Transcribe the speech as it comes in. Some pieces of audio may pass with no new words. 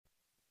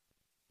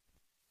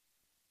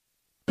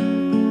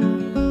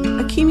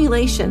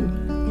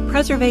accumulation,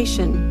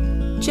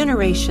 preservation,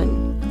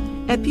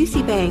 generation. At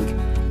Busey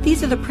Bank,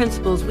 these are the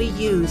principles we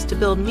use to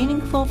build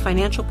meaningful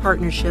financial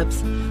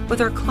partnerships with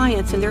our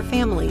clients and their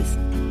families.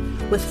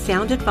 With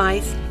sound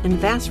advice and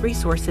vast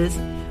resources,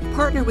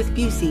 partner with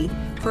Busey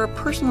for a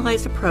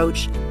personalized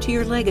approach to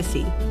your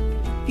legacy.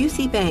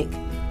 Busey Bank,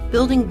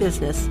 building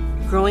business,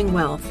 growing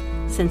wealth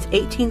since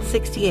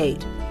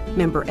 1868.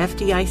 Member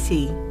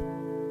FDIC.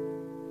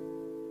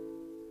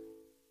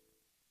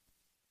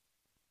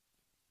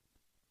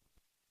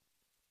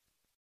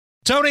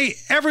 Tony,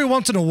 every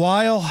once in a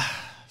while,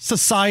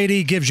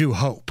 society gives you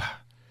hope.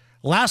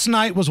 Last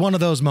night was one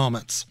of those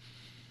moments.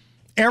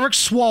 Eric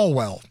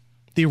Swalwell,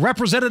 the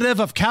representative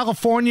of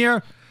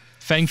California.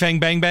 Fang, fang,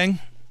 bang, bang.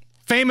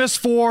 Famous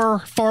for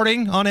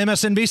farting on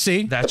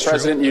MSNBC. That's true. The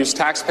president used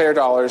taxpayer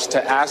dollars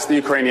to ask the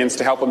Ukrainians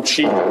to help him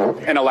cheat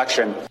an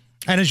election.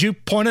 And as you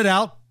pointed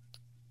out,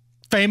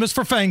 famous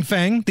for Fang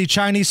Fang, the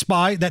Chinese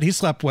spy that he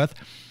slept with.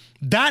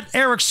 That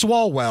Eric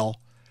Swalwell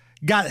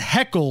got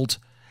heckled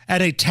at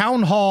a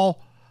town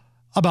hall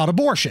about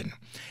abortion.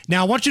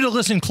 Now, I want you to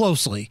listen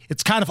closely.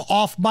 It's kind of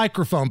off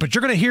microphone, but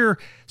you're going to hear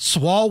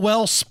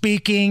Swalwell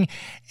speaking,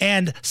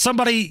 and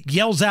somebody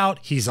yells out,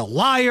 he's a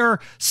liar.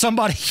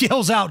 Somebody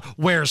yells out,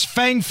 where's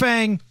Fang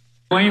Fang?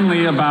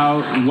 Plainly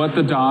about what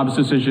the Dobbs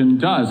decision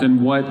does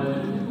and what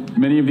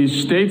many of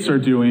these states are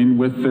doing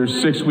with their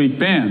 6-week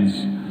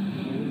bans.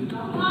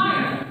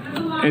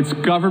 It's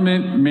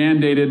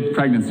government-mandated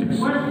pregnancies.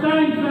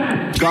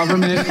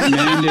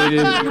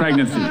 Government-mandated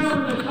pregnancies.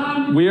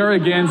 We are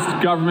against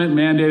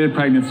government-mandated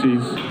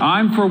pregnancies.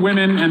 I'm for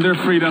women and their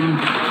freedom,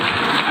 and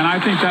I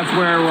think that's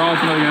where we're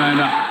ultimately going to end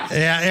up.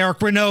 Yeah,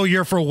 Eric, we know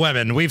you're for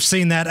women. We've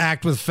seen that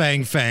act with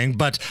Fang Fang,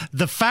 but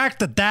the fact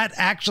that that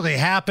actually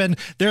happened,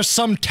 there's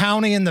some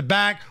townie in the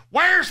back,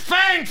 where's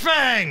Fang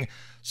Fang?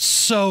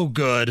 So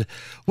good.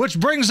 Which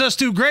brings us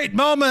to great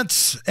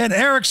moments in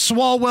Eric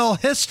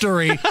Swalwell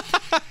history.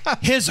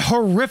 His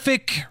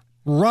horrific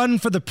run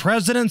for the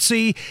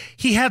presidency.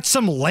 He had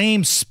some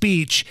lame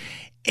speech,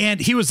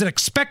 and he was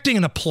expecting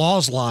an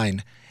applause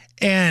line,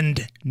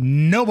 and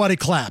nobody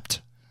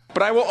clapped.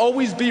 But I will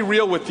always be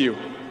real with you.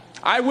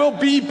 I will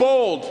be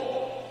bold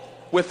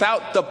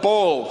without the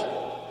bold.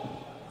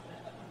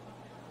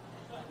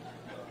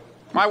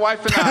 My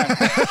wife and I.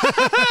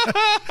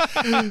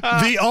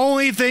 The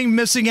only thing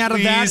missing out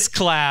of that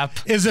clap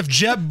is if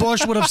Jeb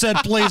Bush would have said,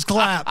 please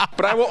clap.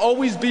 But I will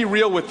always be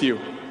real with you.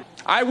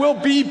 I will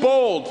be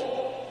bold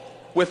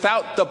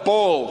without the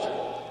bold.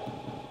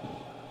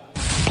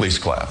 Please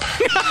clap.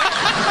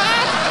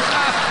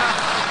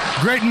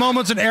 Great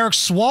moments in Eric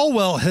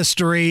Swalwell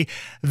history.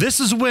 This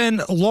is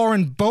when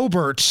Lauren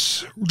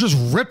Boebert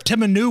just ripped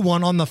him a new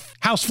one on the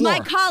House floor. My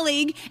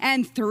colleague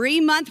and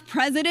 3-month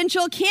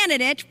presidential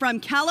candidate from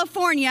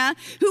California,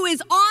 who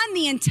is on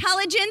the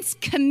Intelligence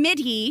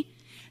Committee,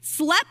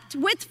 slept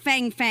with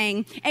Fang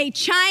Fang, a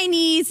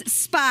Chinese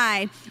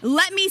spy.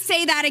 Let me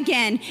say that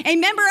again. A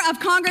member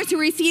of Congress who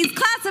receives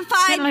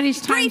classified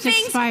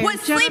briefings was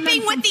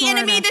sleeping with the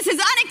enemy. This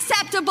is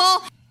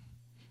unacceptable.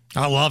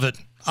 I love it.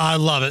 I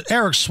love it.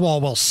 Eric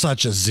Swalwell's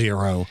such a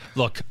zero.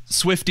 Look,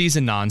 Swifties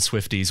and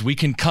non-Swifties, we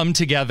can come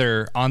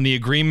together on the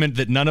agreement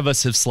that none of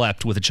us have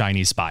slept with a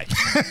Chinese spy.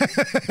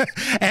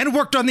 And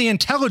worked on the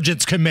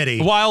Intelligence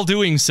Committee. While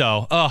doing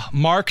so,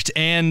 marked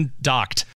and docked.